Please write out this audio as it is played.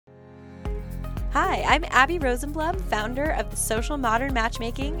Hi, I'm Abby Rosenblum, founder of the Social Modern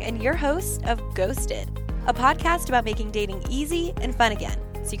Matchmaking and your host of Ghosted, a podcast about making dating easy and fun again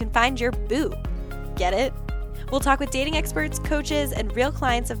so you can find your boo. Get it? We'll talk with dating experts, coaches, and real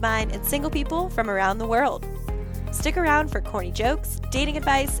clients of mine and single people from around the world. Stick around for corny jokes, dating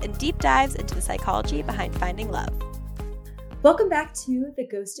advice, and deep dives into the psychology behind finding love. Welcome back to the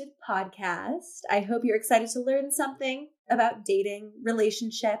Ghosted podcast. I hope you're excited to learn something about dating,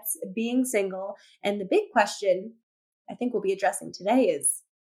 relationships, being single, and the big question I think we'll be addressing today is,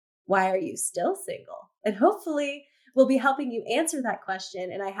 why are you still single? And hopefully we'll be helping you answer that question,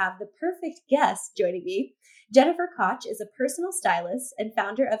 and I have the perfect guest joining me. Jennifer Koch is a personal stylist and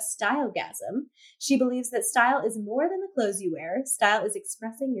founder of Stylegasm. She believes that style is more than the clothes you wear. Style is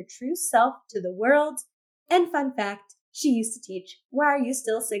expressing your true self to the world. And fun fact, she used to teach Why Are You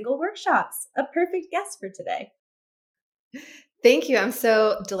Still Single workshops. A perfect guest for today. Thank you. I'm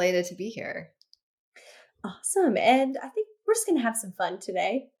so delighted to be here. Awesome. And I think we're just going to have some fun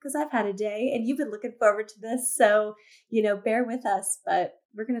today because I've had a day and you've been looking forward to this. So, bear with us, but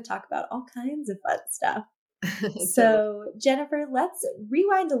we're going to talk about all kinds of fun stuff. So, Jennifer, let's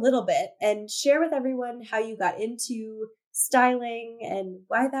rewind a little bit and share with everyone how you got into styling and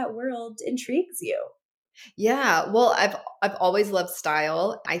why that world intrigues you. Yeah, well, I've always loved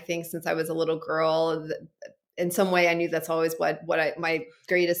style. I think since I was a little girl, in some way, I knew that's always what my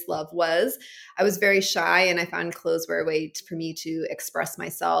greatest love was. I was very shy, and I found clothes were a way for me to express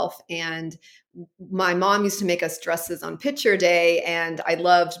myself. And my mom used to make us dresses on picture day, and I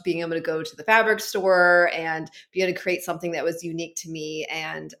loved being able to go to the fabric store and be able to create something that was unique to me.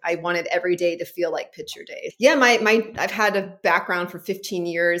 And I wanted every day to feel like picture day. Yeah, I've had a background for 15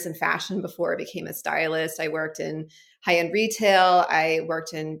 years in fashion before I became a stylist. I worked in high-end retail. I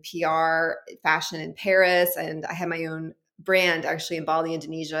worked in PR, fashion in Paris, and I had my own brand actually in Bali,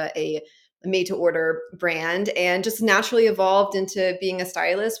 Indonesia, a made-to-order brand, and just naturally evolved into being a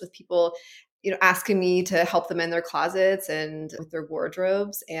stylist with people asking me to help them in their closets and with their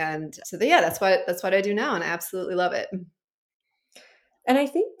wardrobes. And so that's what I do now. And I absolutely love it. And I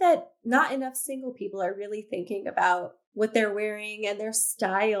think that not enough single people are really thinking about what they're wearing and their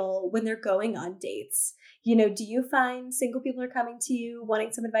style when they're going on dates. Do you find single people are coming to you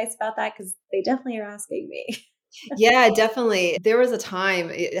wanting some advice about that? Because they definitely are asking me. Yeah, definitely. There was a time,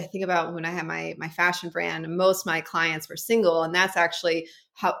 I think about when I had my fashion brand, most of my clients were single. And that's actually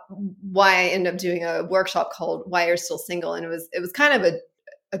why I ended up doing a workshop called Why You're Still Single. And it was kind of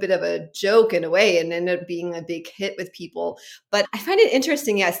a bit of a joke in a way and ended up being a big hit with people. But I find it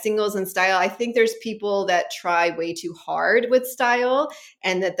interesting, singles and style. I think there's people that try way too hard with style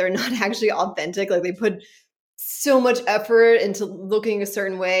and that they're not actually authentic. Like they put so much effort into looking a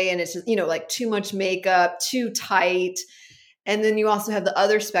certain way. And it's just, like too much makeup, too tight. And then you also have the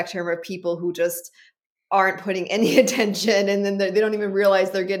other spectrum of people who just aren't putting any attention. And then they don't even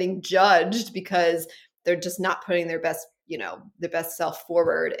realize they're getting judged because they're just not putting their best self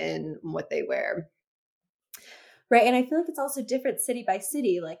forward in what they wear. Right. And I feel like it's also different city by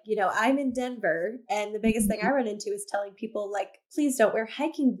city. Like, I'm in Denver and the biggest thing I run into is telling people like, please don't wear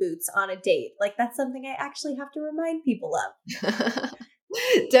hiking boots on a date. Like that's something I actually have to remind people of.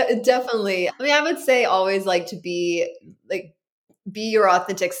 Definitely. I mean, I would say always like to be your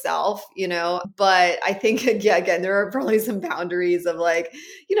authentic self, but I think, again, there are probably some boundaries of like,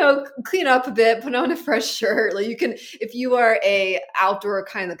 clean up a bit, put on a fresh shirt. Like you can, if you are a outdoor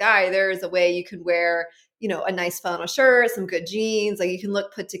kind of guy, there is a way you can wear, a nice flannel shirt, some good jeans, like you can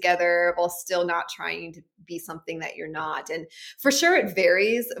look put together while still not trying to be something that you're not. And for sure it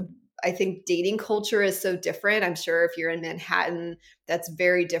varies. I think dating culture is so different. I'm sure if you're in Manhattan, that's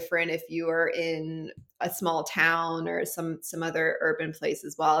very different if you are in a small town or some other urban place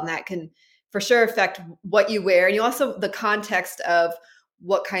as well. And that can for sure affect what you wear. And you also, the context of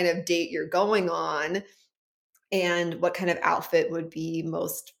what kind of date you're going on and what kind of outfit would be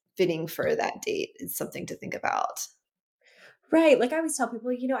most fitting for that date is something to think about. Right. Like I always tell people,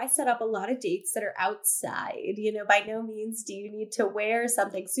 I set up a lot of dates that are outside. By no means do you need to wear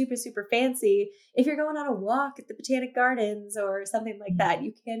something super, super fancy. If you're going on a walk at the Botanic Gardens or something like that,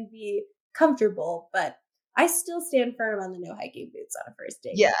 you can be comfortable. But I still stand firm on the no hiking boots on a first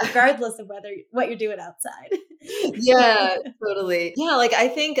date, regardless of what you're doing outside. Yeah, totally. Yeah, like I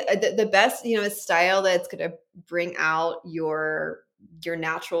think the best, style that's going to bring out your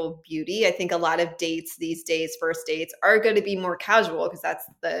natural beauty. I think a lot of dates these days, first dates, are going to be more casual because that's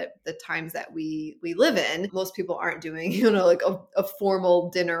the times that we live in. Most people aren't doing, like a formal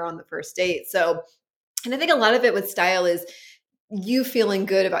dinner on the first date. So, and I think a lot of it with style is you feeling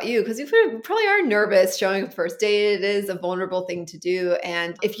good about you, because you probably are nervous showing up first date. It is a vulnerable thing to do.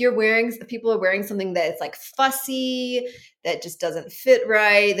 And if people are wearing something that's like fussy, that just doesn't fit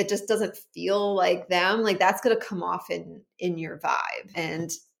right, that just doesn't feel like them, like that's going to come off in your vibe. And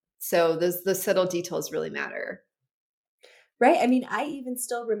so those subtle details really matter. Right. I mean, I even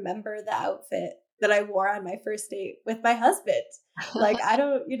still remember the outfit that I wore on my first date with my husband. Like, I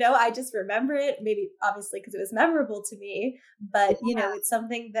don't, I just remember it, maybe obviously because it was memorable to me, but it's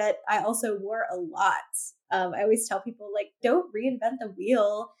something that I also wore a lot. I always tell people, like, don't reinvent the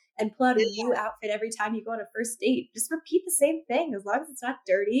wheel and pull out a new outfit every time you go on a first date. Just repeat the same thing. As long as it's not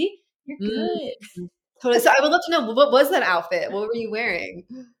dirty, you're good. Totally. So I would love to know, what was that outfit? What were you wearing?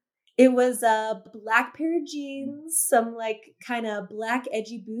 It was a black pair of jeans, some like kind of black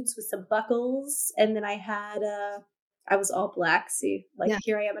edgy boots with some buckles. And then I was all black. See, like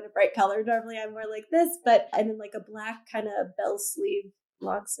here I am in a bright color. Normally I'm more like this, and then like a black kind of bell sleeve,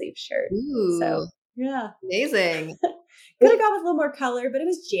 long sleeve shirt. Ooh, so yeah. Amazing. Could have gone with a little more color, but it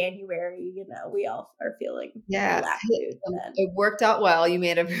was January. We all are feeling black mood then. It worked out well. You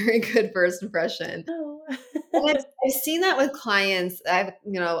made a very good first impression. Oh. I've seen that with clients. I have,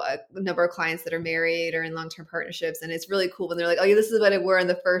 a number of clients that are married or in long-term partnerships, and it's really cool when they're like, "Oh, yeah, this is what I wore on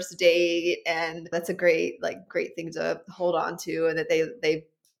the first date," and that's a great thing to hold on to, and that they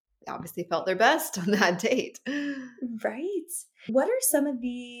obviously felt their best on that date. Right. What are some of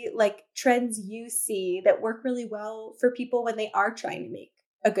the trends you see that work really well for people when they are trying to make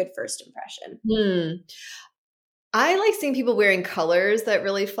a good first impression? I like seeing people wearing colors that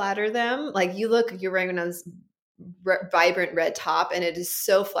really flatter them. Like you're wearing this vibrant red top, and it is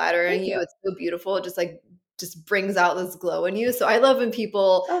so flattering you. It's so beautiful. It just brings out this glow in you. So I love when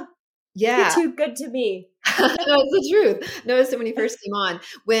people, you're too good to me. No, it's the truth. Noticed it when you first came on,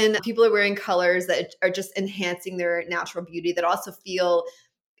 when people are wearing colors that are just enhancing their natural beauty, that also feel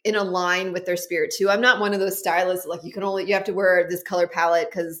in a line with their spirit too. I'm not one of those stylists, like you have to wear this color palette,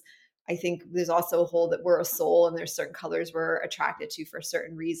 because I think there's also a whole that we're a soul, and there's certain colors we're attracted to for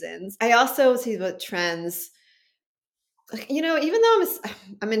certain reasons. I also see what trends, even though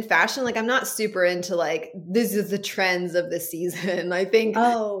I'm in fashion, I'm not super into this is the trends of the season. I think.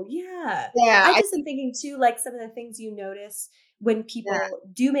 Oh yeah. I just am thinking too, some of the things you notice when people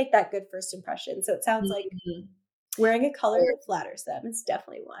do make that good first impression. So it sounds like wearing a color that flatters them is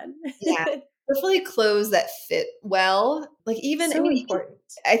definitely one. Yeah. Definitely clothes that fit well. Important.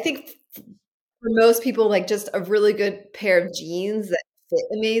 I think for most people, just a really good pair of jeans that fit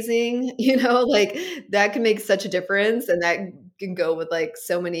amazing, that can make such a difference, and that can go with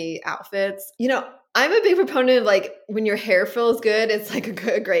so many outfits. I'm a big proponent of when your hair feels good, it's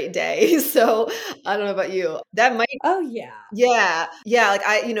a great day. So I don't know about you. That might. Oh yeah. Yeah.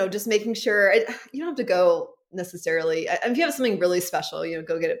 Yeah. Just making sure you don't have to go necessarily. If you have something really special,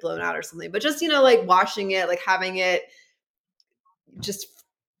 go get it blown out or something. But just washing it, having it just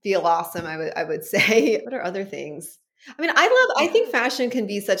feel awesome. I would say. What are other things? I mean, I think fashion can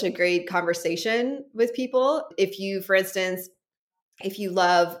be such a great conversation with people. If you, for instance, if you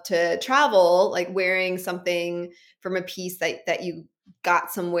love to travel, wearing something from a piece that you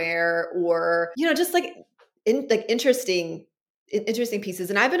got somewhere, or just interesting pieces.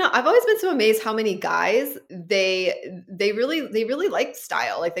 And I've always been so amazed how many guys they really like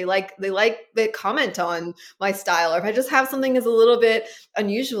style. They comment on my style, or if I just have something that's a little bit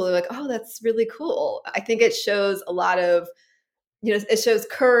unusual, they're like, "Oh, that's really cool." I think it shows a lot of, it shows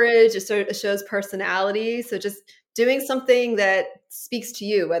courage, it shows personality. So just doing something that speaks to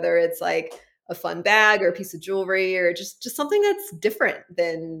you, whether it's a fun bag or a piece of jewelry, or just something that's different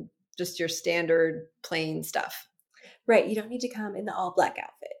than just your standard plain stuff. Right. You don't need to come in the all black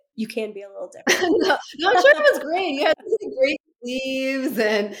outfit. You can be a little different. No, I'm sure it was great. Yeah, great sleeves,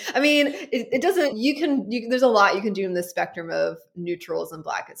 and I mean, it doesn't. There's a lot you can do in the spectrum of neutrals and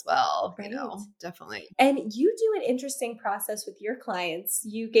black as well. Right. Definitely. And you do an interesting process with your clients.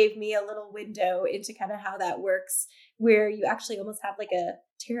 You gave me a little window into kind of how that works, where you actually almost have a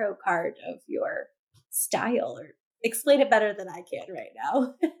tarot card of your style. Or explain it better than I can right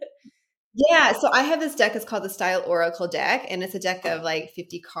now. Yeah, so I have this deck. It's called the Style Oracle deck, and it's a deck of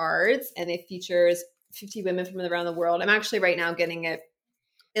 50 cards, and it features 50 women from around the world. I'm actually right now getting it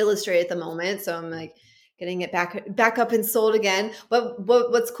illustrated at the moment, so I'm getting it back up and sold again. But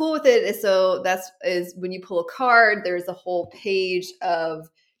what's cool with it is when you pull a card, there's a whole page of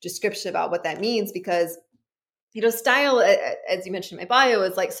description about what that means, because style, as you mentioned in my bio,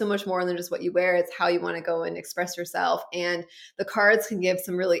 is so much more than just what you wear. It's how you want to go and express yourself. And the cards can give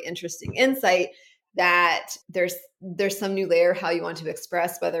some really interesting insight that there's some new layer how you want to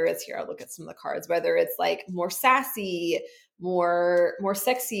express, whether it's, here, I'll look at some of the cards, whether it's more sassy, more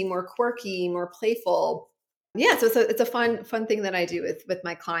sexy, more quirky, more playful. Yeah, so it's a fun thing that I do with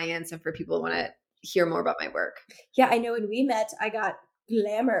my clients and for people who want to hear more about my work. Yeah, I know when we met, I got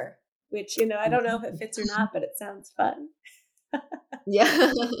glamour, which, I don't know if it fits or not, but it sounds fun.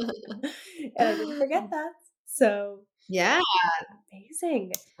 Yeah. And I didn't forget that. So Yeah.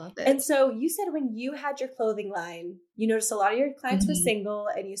 amazing. Love it. And so you said when you had your clothing line, you noticed a lot of your clients were Mhm. single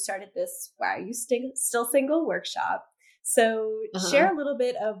and you started this, Why Are You Still Single workshop. So Uh-huh. share a little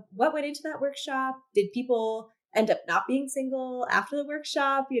bit of what went into that workshop. Did people end up not being single after the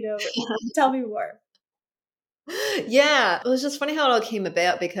workshop? Tell me more. Yeah, it was just funny how it all came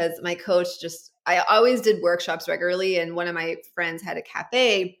about because my coach I always did workshops regularly, and one of my friends had a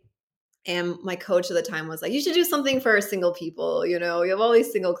cafe. And my coach at the time was like, you should do something for single people. You have all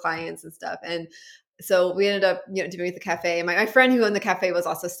these single clients and stuff. And so we ended up, doing it at the cafe. And my friend who owned the cafe was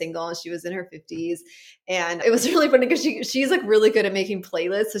also single and she was in her 50s. And it was really funny because she's like really good at making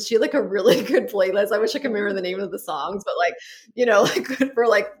playlists. So she had like a really good playlist. I wish I could remember the name of the songs, but like, like good for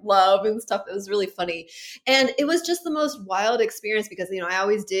like love and stuff. It was really funny. And it was just the most wild experience because, I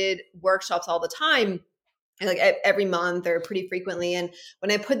always did workshops all the time, like every month or pretty frequently. And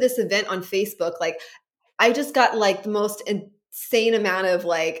when I put this event on Facebook, like I just got like the most insane amount of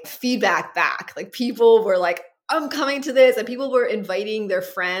like feedback back. Like people were like, I'm coming to this, and people were inviting their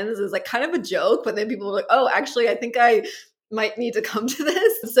friends. It was like kind of a joke, but then people were like, oh, actually, I think I might need to come to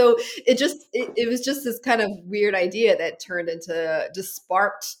this. So it was just this kind of weird idea that turned into, just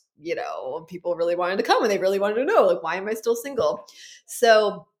sparked, people really wanted to come and they really wanted to know, like, why am I still single?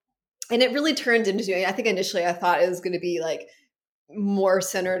 So, and it really turned into, I think initially I thought it was going to be like more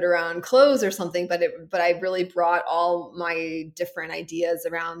centered around clothes or something, but I really brought all my different ideas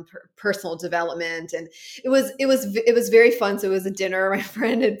around personal development. And it was very fun. So it was a dinner my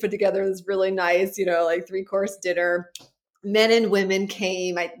friend had put together. It was really nice, like 3-course dinner. Men and women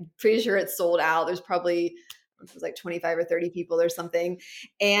came. I'm pretty sure it sold out. There's probably, it was like 25 or 30 people or something.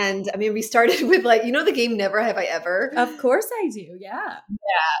 And I mean, we started with like, the game Never Have I Ever. Of course I do. Yeah.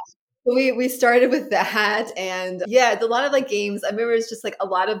 We started with that, and yeah, a lot of like games. I remember it's just like a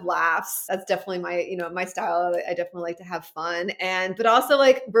lot of laughs. That's definitely my, my style. I definitely like to have fun, but also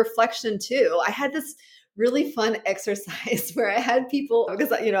like reflection too. I had this really fun exercise where I had people,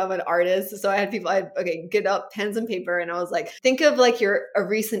 because I'm an artist, so I had people. Get out pens and paper, and I was like, think of like a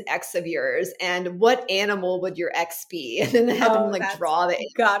recent ex of yours, and what animal would your ex be? And then I had them like draw the.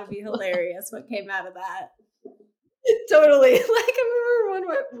 Gotta be hilarious. What came out of that? Totally. Like I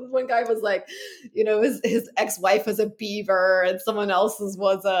remember one guy was like, his ex-wife was a beaver and someone else's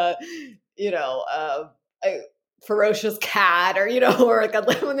was a ferocious cat, or or like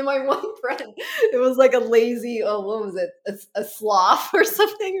my one friend, it was like a lazy, what was it, a sloth or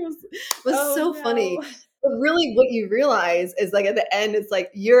something. It was so funny. But really what you realize is like at the end, it's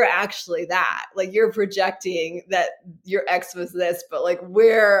like, you're actually that, like you're projecting that your ex was this, but like,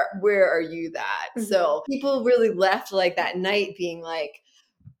 where are you that? Mm-hmm. So people really left like that night being like,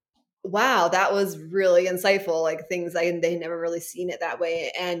 wow, that was really insightful. Like things they never really seen it that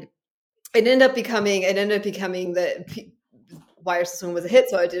way. And it ended up becoming the Why Are Still Single was a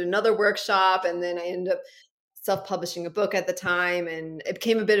hit. So I did another workshop, and then I ended up self-publishing a book at the time, and it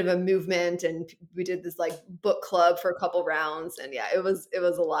became a bit of a movement, and we did this like book club for a couple rounds, and yeah, it was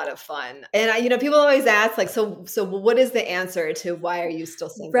a lot of fun. And people always ask like, so what is the answer to why are you still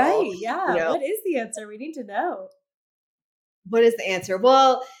single? Right. Yeah. What is the answer? We need to know. What is the answer?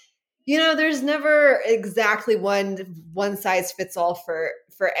 Well, there's never exactly one size fits all for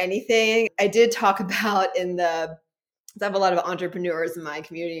anything. I did talk about I have a lot of entrepreneurs in my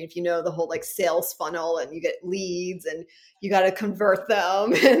community. If the whole like sales funnel, and you get leads and you got to convert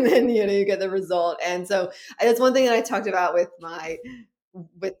them, and then, you get the result. And so that's one thing that I talked about with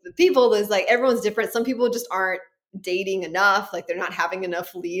the people is like, everyone's different. Some people just aren't dating enough. Like they're not having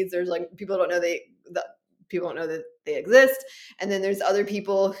enough leads. There's like, people don't know people don't know that they exist. And then there's other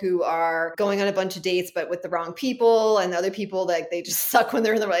people who are going on a bunch of dates, but with the wrong people, and other people like they just suck when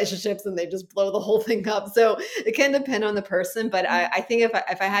they're in the relationships and they just blow the whole thing up. So it can depend on the person. But I think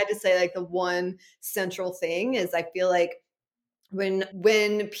if I had to say like the one central thing is, I feel like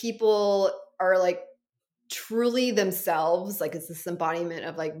when people are like truly themselves, like it's this embodiment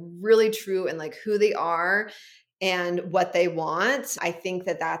of like really true and like who they are and what they want, I think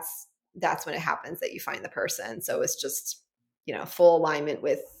that's when it happens, that you find the person. So it's just, full alignment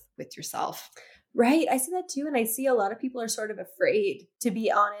with yourself. Right. I see that too. And I see a lot of people are sort of afraid to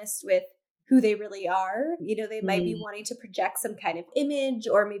be honest with who they really are. They might be wanting to project some kind of image,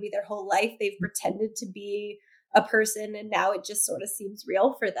 or maybe their whole life they've pretended to be a person and now it just sort of seems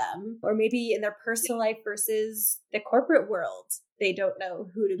real for them. Or maybe in their personal life versus the corporate world, they don't know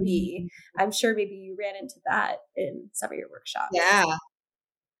who to be. I'm sure maybe you ran into that in some of your workshops. Yeah.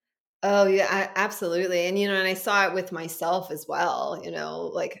 Oh yeah, absolutely. And, and I saw it with myself as well,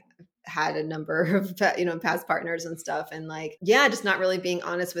 like had a number of, past partners and stuff. And like, yeah, just not really being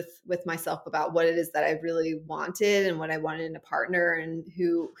honest with myself about what it is that I really wanted and what I wanted in a partner and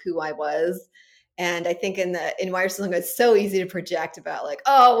who I was. And I think in Why You're Single, it's so easy to project about like,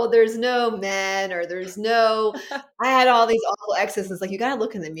 oh, well, there's no men or there's no, I had all these awful exes. It's like, you got to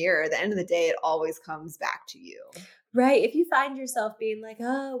look in the mirror. At the end of the day, it always comes back to you. Right. If you find yourself being like,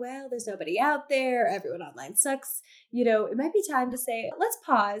 oh, well, there's nobody out there, everyone online sucks, it might be time to say, let's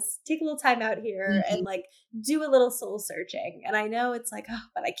pause, take a little time out here and like do a little soul searching. And I know it's like, oh,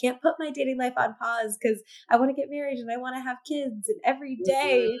 but I can't put my dating life on pause because I want to get married and I want to have kids. And every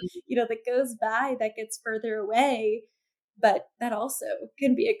day, that goes by, that gets further away. But that also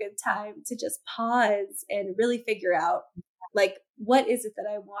can be a good time to just pause and really figure out, like, what is it that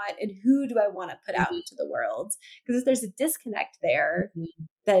I want and who do I want to put out into the world? Because if there's a disconnect there,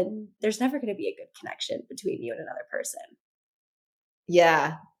 then there's never going to be a good connection between you and another person.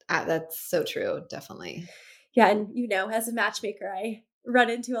 Yeah, that's so true. Definitely. Yeah. And, as a matchmaker, I run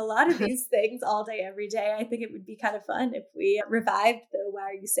into a lot of these things all day, every day. I think it would be kind of fun if we revived the Why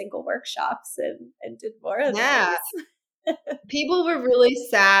Are You Single workshops and did more of those. People were really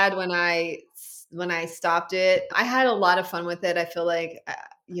sad when I stopped it. I had a lot of fun with it. I feel like,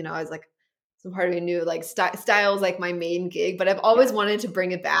 I was like, some part of me knew like style is like my main gig, but I've always wanted to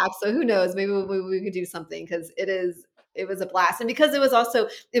bring it back. So who knows, maybe we could do something because it was a blast. And because it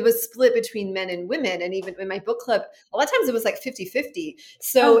was split between men and women. And even in my book club, a lot of times it was like 50-50.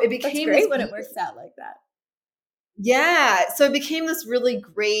 So it became great when it works out like that. Yeah. So it became this really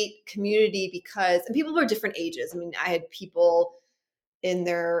great community and people were different ages. I mean, I had people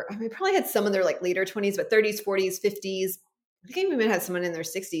probably had some in their like later 20s, but 30s, 40s, 50s. I think I even had someone in their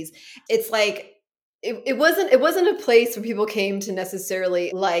 60s. It's like, it wasn't a place where people came to necessarily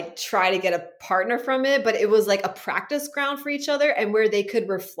like try to get a partner from it, but it was like a practice ground for each other and where they could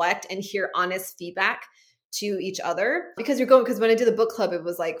reflect and hear honest feedback to each other. Because when I did the book club, it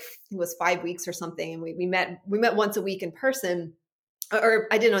was 5 weeks or something. And we met once a week in person. Or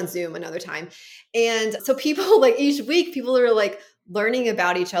I did on Zoom another time. And so people like each week, people are like learning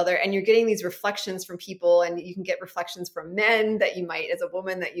about each other and you're getting these reflections from people and you can get reflections from men that you might, as a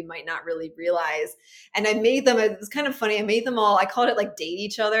woman, that you might not really realize. And I made them, it was kind of funny. I made them all, I called it like date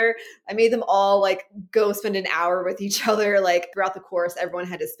each other. I made them all like go spend an hour with each other. Like throughout the course, everyone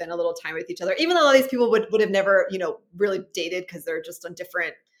had to spend a little time with each other, even though all these people would have never, really dated because they're just on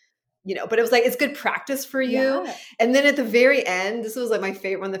different, but it was like, it's good practice for you. Yeah. And then at the very end, this was like one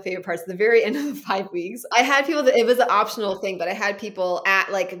of the favorite parts, at the very end of the 5 weeks, I had people it was an optional thing, but I had people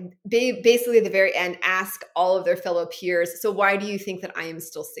at like basically at the very end, ask all of their fellow peers, so why do you think that I am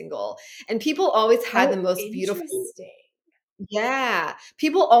still single? And people always had the most beautiful. Yeah.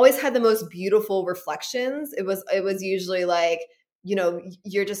 People always had the most beautiful reflections. It was usually like,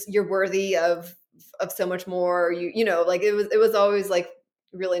 you're worthy of so much more. Like it was always like,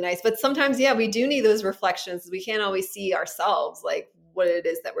 really nice. But sometimes, we do need those reflections. We can't always see ourselves, like what it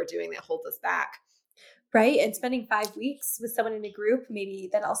is that we're doing that holds us back. Right. And spending 5 weeks with someone in a group, maybe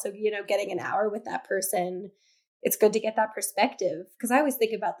then also, getting an hour with that person. It's good to get that perspective. Because I always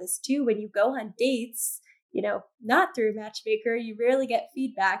think about this too. When you go on dates, not through a matchmaker, you rarely get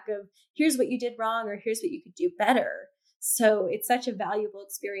feedback of here's what you did wrong or here's what you could do better. So it's such a valuable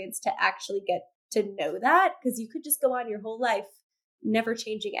experience to actually get to know that, because you could just go on your whole life never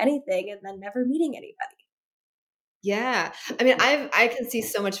changing anything and then never meeting anybody. Yeah. I mean, I can see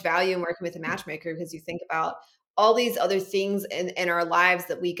so much value in working with a matchmaker because you think about all these other things in our lives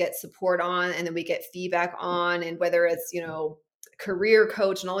that we get support on and then we get feedback on, and whether it's, career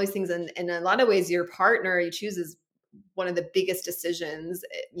coach and all these things. And in a lot of ways, your partner you choose is one of the biggest decisions,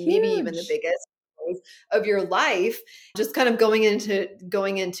 maybe even the biggest of your life, just kind of going into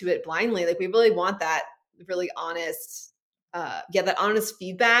it blindly. Like we really want that really honest that honest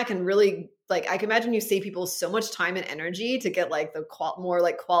feedback, and really like I can imagine you save people so much time and energy to get like the more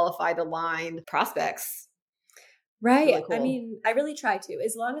like qualified, aligned prospects. Right. Really cool. I mean, I really try to.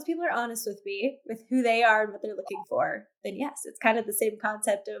 As long as people are honest with me, with who they are and what they're looking for, then yes, it's kind of the same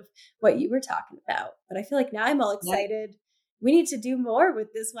concept of what you were talking about. But I feel like now I'm all excited. Yeah. We need to do more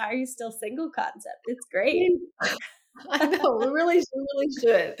with this Why Are You Still Single concept. It's great. I know, we really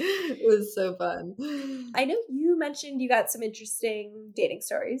should. It was so fun. I know you mentioned you got some interesting dating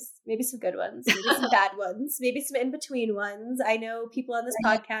stories, maybe some good ones, maybe some bad ones, maybe some in-between ones. I know people on this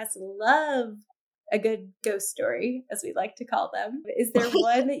podcast love a good ghost story, as we like to call them. Is there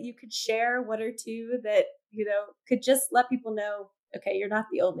one that you could share, one or two that, could just let people know, okay, you're not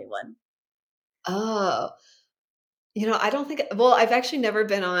the only one? Oh, I don't think, I've actually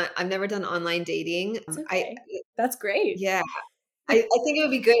I've never done online dating. It's okay. That's great. Yeah, I think it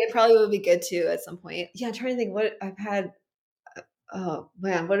would be good. It probably would be good too at some point. Yeah, I'm trying to think what I've had. Oh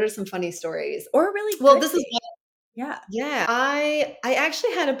man, what are some funny stories? Or really Well, good this is date. Yeah. Yeah, I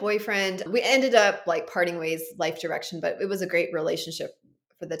actually had a boyfriend. We ended up like parting ways, life direction, but it was a great relationship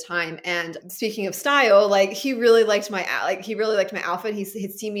for the time. And speaking of style, like he really liked my outfit.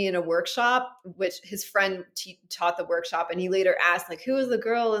 He'd seen me in a workshop, which his friend taught the workshop, and he later asked like, "Who was the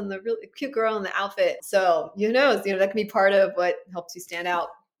girl in the really cute girl in the outfit?" So that can be part of what helps you stand out,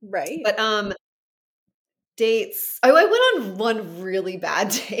 right? But dates. I went on one really bad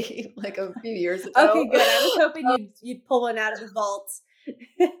date like a few years ago. Okay, good. I was hoping you'd pull one out of the vault.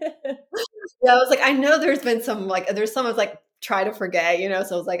 Yeah, I was like, I know there's been some there's some I was like try to forget,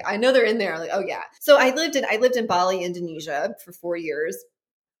 So I was like, I know they're in there. Like, oh yeah. So I lived in Bali, Indonesia for 4 years.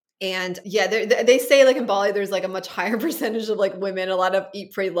 And yeah, they say like in Bali, there's like a much higher percentage of like women, a lot of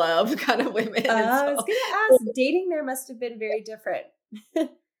eat, pray, love kind of women. I was going to ask, dating there must have been very different.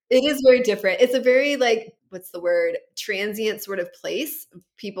 It is very different. It's a very what's the word? Transient sort of place.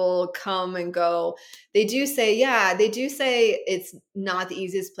 People come and go. They do say it's not the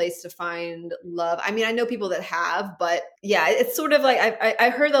easiest place to find love. I mean, I know people that have, but yeah, it's sort of like I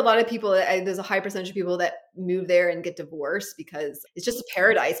heard a lot of people there's a high percentage of people that move there and get divorced because it's just a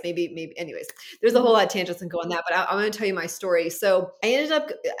paradise. Maybe. Anyways, there's a whole lot of tangents and go on that, but I'm going to tell you my story. So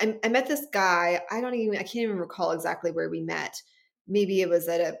I met this guy. I can't even recall exactly where we met. Maybe it was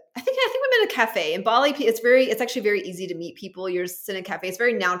I think we met at a cafe in Bali. It's actually very easy to meet people. You're just in a cafe. It's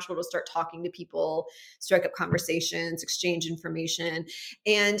very natural to start talking to people, strike up conversations, exchange information.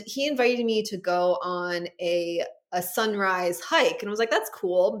 And he invited me to go on a sunrise hike. And I was like, that's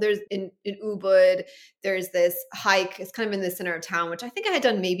cool. There's in Ubud, there's this hike. It's kind of in the center of town, which I think I had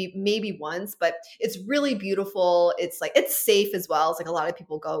done maybe once, but it's really beautiful. It's safe as well. It's like a lot of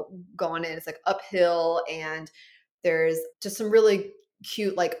people go on it. It's like uphill, and there's just some really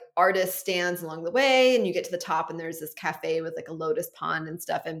cute artist stands along the way, and you get to the top and there's this cafe with a lotus pond and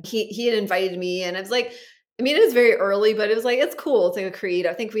stuff. And he had invited me, and I was like, I mean, it was very early, but it was it's cool. It's a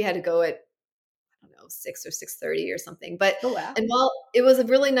creative. I think we had to go at 6 or 6:30 or something. But oh, wow. And while it was a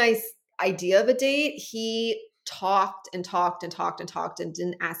really nice idea of a date, he talked and talked and talked and talked and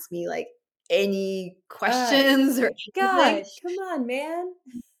didn't ask me any questions or anything. God, come on, man.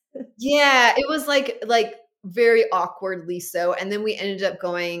 Yeah, it was very awkwardly so. And then we ended up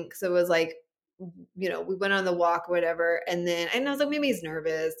going, so it was we went on the walk or whatever. And I was like, maybe he's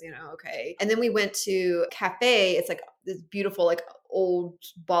nervous, okay. And then we went to a cafe. It's this beautiful, old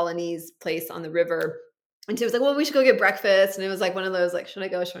Balinese place on the river. And she was like, well, we should go get breakfast. And it was one of those, should I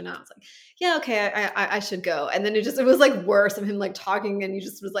go? Should I not? I was like, yeah, okay, I should go. And then it was worse of him talking, and he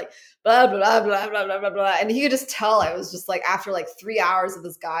just was blah, blah, blah, blah, blah, blah, blah, blah. And he could just tell I was just after 3 hours of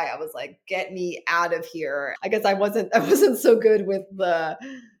this guy, I was get me out of here. I guess I wasn't so good with the,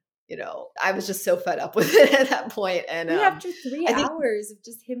 I was just so fed up with it at that point. And after 3 hours of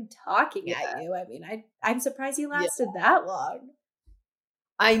just him talking at you, I mean, I'm surprised he lasted that long.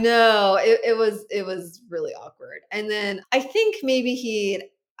 I know it was really awkward. And then I think maybe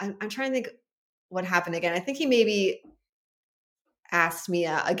I'm trying to think what happened again. I think he maybe asked me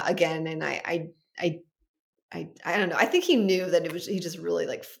again, and I don't know. I think he knew that he just really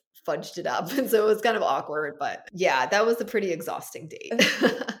fudged it up. And so it was kind of awkward, but yeah, that was a pretty exhausting date.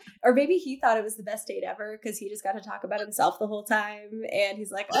 Or maybe he thought it was the best date ever because he just got to talk about himself the whole time. And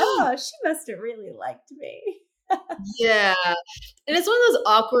he's like, oh, she must have really liked me. Yeah. And it's one of those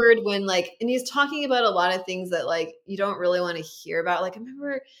awkward when and he's talking about a lot of things that you don't really want to hear about. I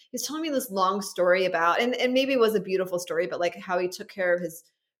remember he was telling me this long story about, and maybe it was a beautiful story, but how he took care of his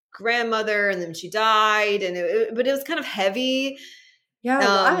grandmother and then she died, but it was kind of heavy. Yeah, a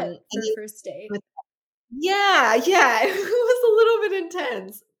lot for the first date. Yeah. It was a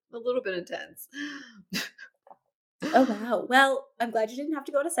little bit intense. Oh, wow. Well, I'm glad you didn't have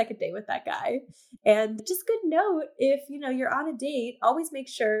to go on a second date with that guy. And just good note, if, you're on a date, always make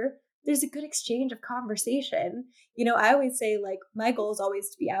sure there's a good exchange of conversation. I always say my goal is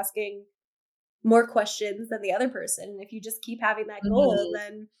always to be asking more questions than the other person. And if you just keep having that goal,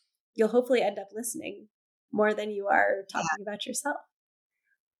 then you'll hopefully end up listening more than you are talking about yourself.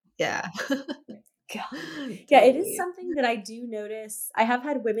 Yeah. Yeah, it is something that I do notice. I have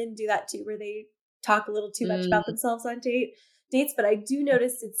had women do that too, where they talk a little too much about themselves on dates, but I do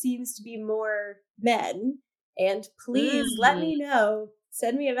notice it seems to be more men. And please let me know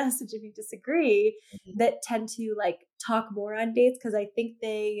send me a message if you disagree, that tend to like talk more on dates. Cause I think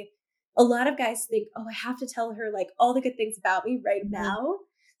a lot of guys think, oh, I have to tell her like all the good things about me right now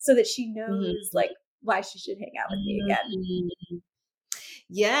so that she knows like why she should hang out with me again.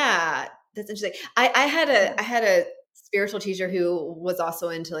 Yeah, that's interesting. I had a spiritual teacher who was also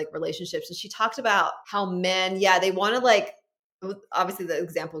into like relationships, and she talked about how men, they want to like, obviously the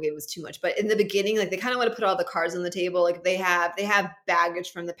example gave was too much, but in the beginning, like they kind of want to put all the cards on the table. Like they have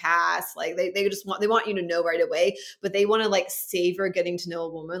baggage from the past. Like they want you to know right away, but they want to like savor getting to know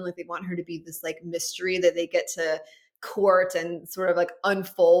a woman. Like they want her to be this like mystery that they get to court and sort of like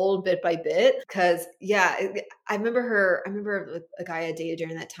unfold bit by bit. Cause I remember a guy I dated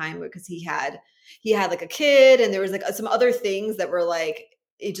during that time because he had like a kid, and there was like some other things that were like,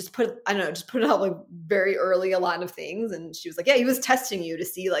 it just put it out like very early, a lot of things. And she was like, yeah, he was testing you to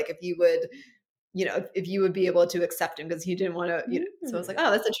see like if you would be able to accept him, because he didn't want to, so I was like,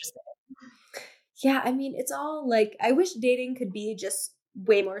 oh, that's interesting. Yeah. I mean, it's all like, I wish dating could be just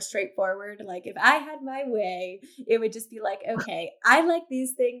way more straightforward. Like if I had my way, it would just be like, okay, I like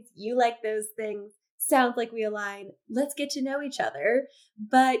these things, you like those things. Sounds like we align. Let's get to know each other.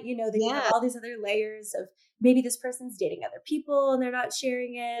 But, then you have all these other layers of maybe this person's dating other people and they're not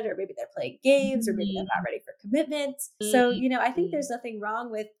sharing it, or maybe they're playing games, or maybe they're not ready for commitment. So, I think there's nothing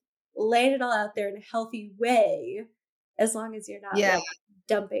wrong with laying it all out there in a healthy way, as long as you're not like,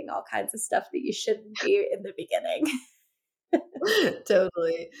 dumping all kinds of stuff that you shouldn't be in the beginning.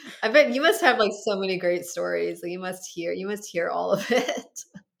 Totally. I bet you must have like so many great stories. Like you must hear all of it.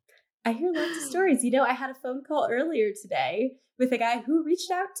 I hear lots of stories. I had a phone call earlier today with a guy who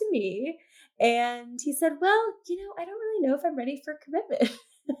reached out to me, and he said, well, I don't really know if I'm ready for commitment.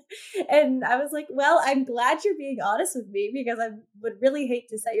 And I was like, well, I'm glad you're being honest with me, because I would really hate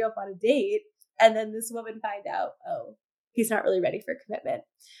to set you up on a date and then this woman find out, oh, he's not really ready for commitment.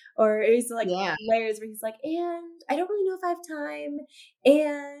 Or it's like layers where he's like, and I don't really know if I have time.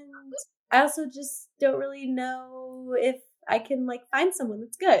 And I also just don't really know if I can like find someone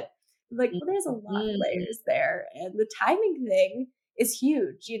that's good. Like, well, there's a lot of layers there. And the timing thing is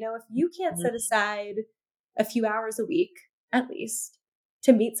huge. If you can't set aside a few hours a week, at least,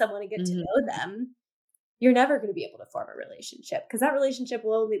 to meet someone and get to know them, you're never going to be able to form a relationship, because that relationship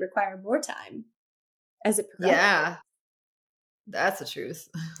will only require more time as it progresses. Yeah, that's the truth.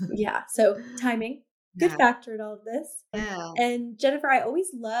 Yeah. So timing, good factor in all of this. Yeah. And Jennifer, I always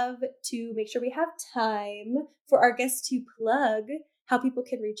love to make sure we have time for our guests to plug how people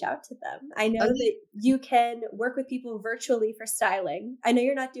can reach out to them. I know that you can work with people virtually for styling. I know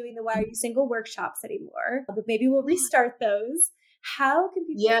you're not doing the Why Are You Single workshops anymore, but maybe we'll restart those. How can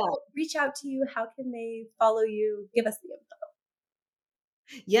people reach out to you? How can they follow you? Give us the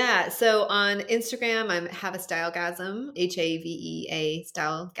info. Yeah. So on Instagram, I'm Have a Stylegasm, HAVEA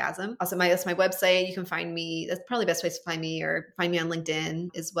Stylegasm. Also, that's my website. You can find me. That's probably the best place to find me, or find me on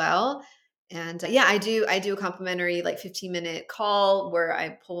LinkedIn as well. And I do a complimentary like 15-minute call where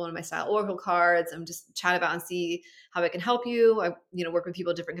I pull one of my style oracle cards and just chat about and see how I can help you. I work with people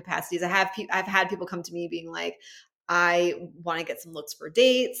in different capacities. I've had people come to me being like, I want to get some looks for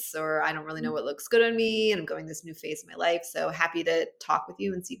dates, or I don't really know what looks good on me, and I'm going this new phase of my life. So happy to talk with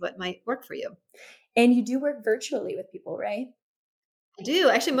you and see what might work for you. And you do work virtually with people, right? I do.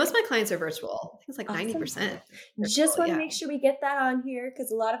 Actually, most of my clients are virtual. I think it's like 90%. Just want to make sure we get that on here,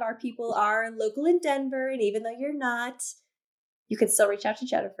 because a lot of our people are local in Denver. And even though you're not, you can still reach out to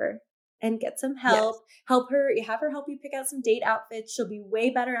Jennifer and get some help. Have her help you pick out some date outfits. She'll be way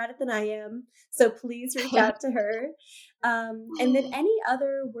better at it than I am. So please reach out to her. And then any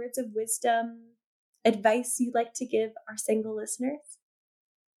other words of wisdom, advice you'd like to give our single listeners?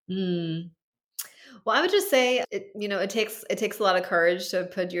 Well, I would just say it takes a lot of courage to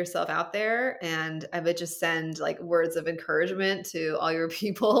put yourself out there, and I would just send like words of encouragement to all your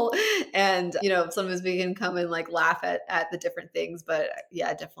people. And sometimes we can come and like laugh at the different things, but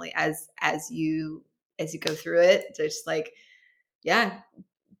yeah, definitely as you go through it, just like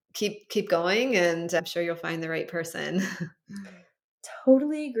keep going, and I'm sure you'll find the right person.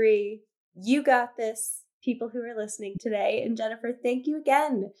 Totally agree. You got this, people who are listening today. And Jennifer, thank you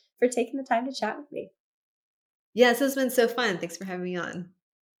again for taking the time to chat with me. Yes, this has been so fun. Thanks for having me on.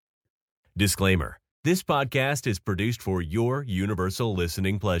 Disclaimer: this podcast is produced for your universal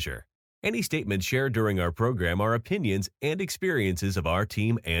listening pleasure. Any statements shared during our program are opinions and experiences of our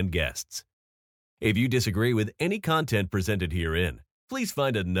team and guests. If you disagree with any content presented herein, please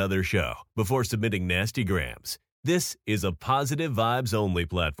find another show before submitting nasty grams. This is a positive vibes only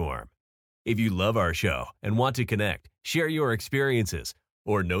platform. If you love our show and want to connect, share your experiences,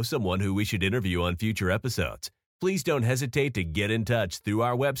 or know someone who we should interview on future episodes, Please don't hesitate to get in touch through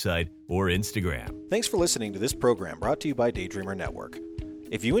our website or Instagram. Thanks for listening to this program brought to you by Daydreamer Network.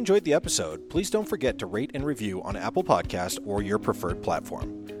 If you enjoyed the episode, please don't forget to rate and review on Apple Podcast or your preferred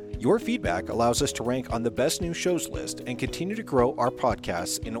platform. Your feedback allows us to rank on the best new shows list and continue to grow our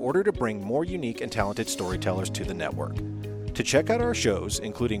podcasts in order to bring more unique and talented storytellers to the network. To check out our shows,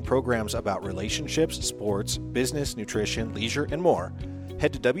 including programs about relationships, sports, business, nutrition, leisure, and more,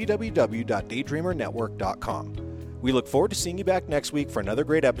 head to www.daydreamernetwork.com. We look forward to seeing you back next week for another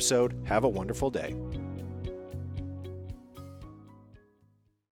great episode. Have a wonderful day.